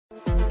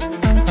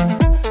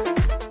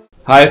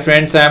Hi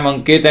friends, I am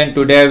Ankit and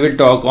today I will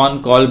talk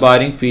on call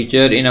barring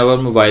feature in our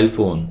mobile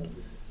phone.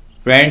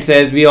 Friends,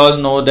 as we all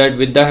know that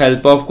with the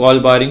help of call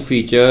barring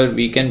feature,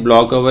 we can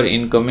block our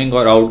incoming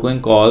or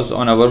outgoing calls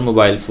on our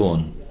mobile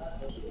phone.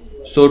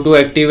 So to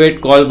activate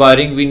call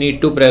barring, we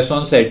need to press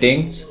on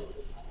settings.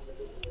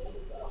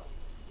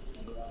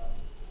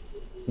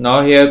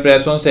 Now here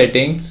press on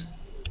settings.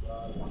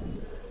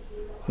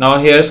 Now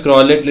here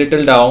scroll it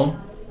little down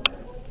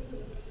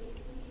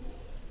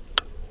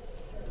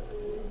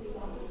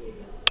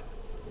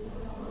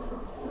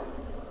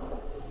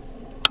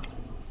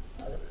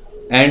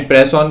and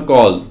press on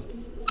call.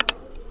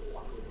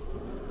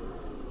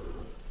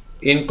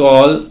 In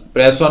call,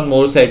 press on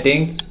more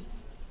settings.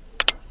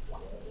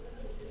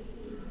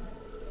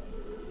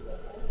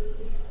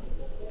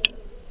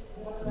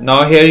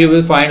 Now here you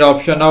will find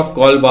option of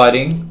call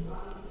barring.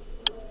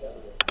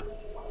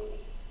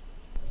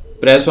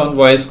 Press on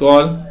voice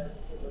call.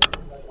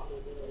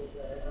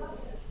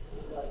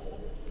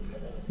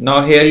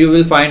 Now here you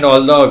will find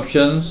all the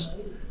options.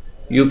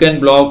 You can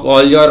block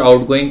all your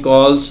outgoing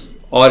calls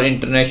or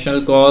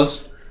international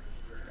calls,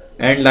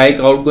 and like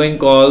outgoing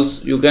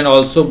calls you can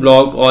also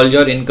block all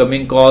your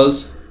incoming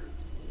calls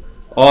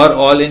or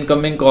all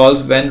incoming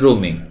calls when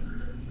roaming.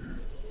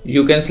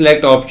 You can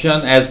select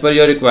option as per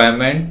your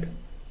requirement.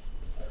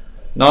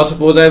 Now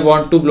suppose I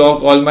want to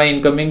block all my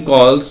incoming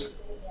calls,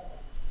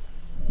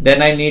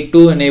 then I need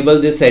to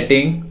enable this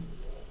setting.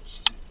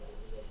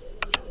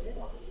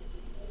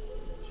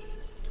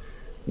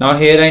 Now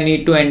here I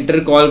need to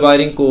enter call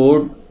barring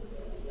code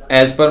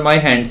as per my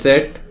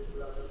handset.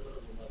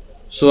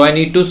 So I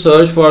need to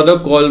search for the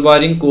call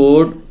barring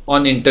code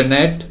on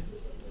internet.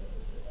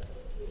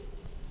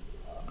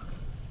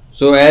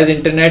 So as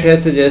internet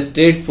has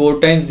suggested 4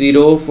 times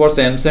 0 for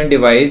Samsung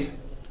device.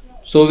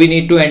 So we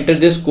need to enter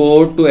this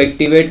code to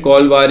activate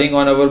call barring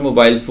on our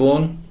mobile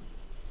phone.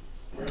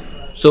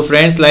 So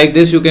friends, like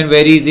this you can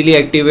very easily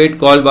activate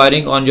call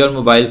barring on your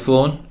mobile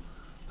phone.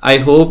 I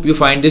hope you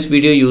find this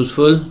video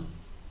useful.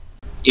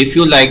 If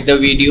you like the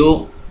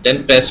video,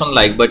 then press on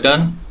like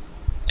button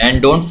and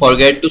don't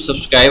forget to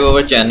subscribe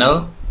our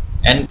channel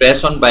and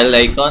press on bell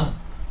icon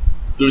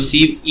to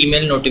receive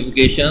email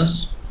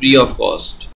notifications free of cost.